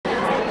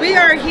We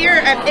are here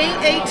at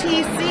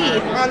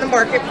AATC on the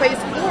Marketplace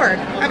floor.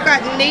 I've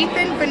got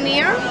Nathan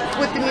Bonilla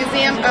with the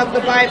Museum of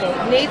the Bible.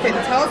 Nathan,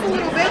 tell us a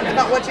little bit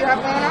about what you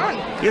have going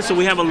on. Yeah, so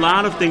we have a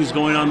lot of things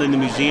going on in the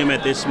museum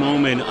at this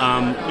moment.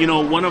 You know,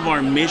 one of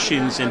our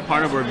missions and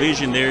part of our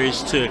vision there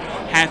is to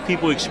have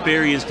people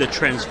experience the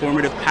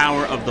transformative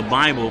power of the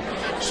Bible.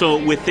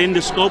 So within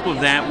the scope of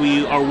that,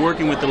 we are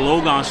working with the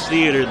Logos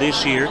Theater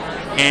this year,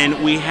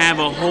 and we have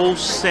a whole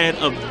set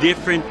of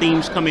different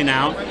themes coming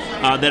out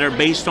that are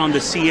based on the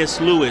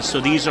C.S. Lewis.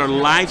 So these are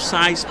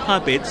life-size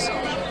puppets.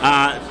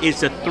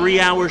 It's a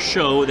 3-hour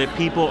show that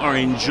people are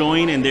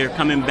enjoying, and they're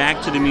coming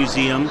back to the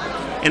museum.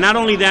 And not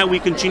only that, we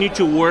continue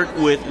to work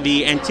with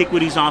the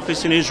Antiquities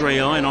Office in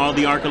Israel and all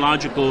the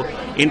archaeological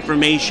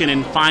information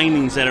and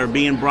findings that are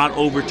being brought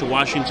over to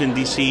Washington,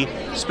 D.C.,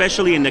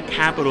 especially in the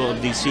capital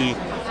of D.C.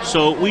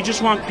 So we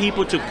just want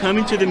people to come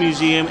into the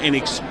museum and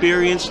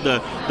experience the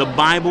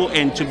Bible,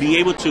 and to be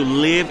able to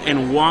live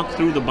and walk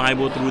through the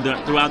Bible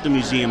throughout the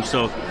museum.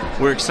 So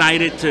we're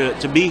excited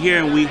to be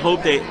here, and we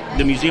hope that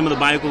the Museum of the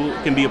Bible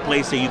can be a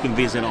place that you can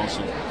visit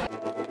also.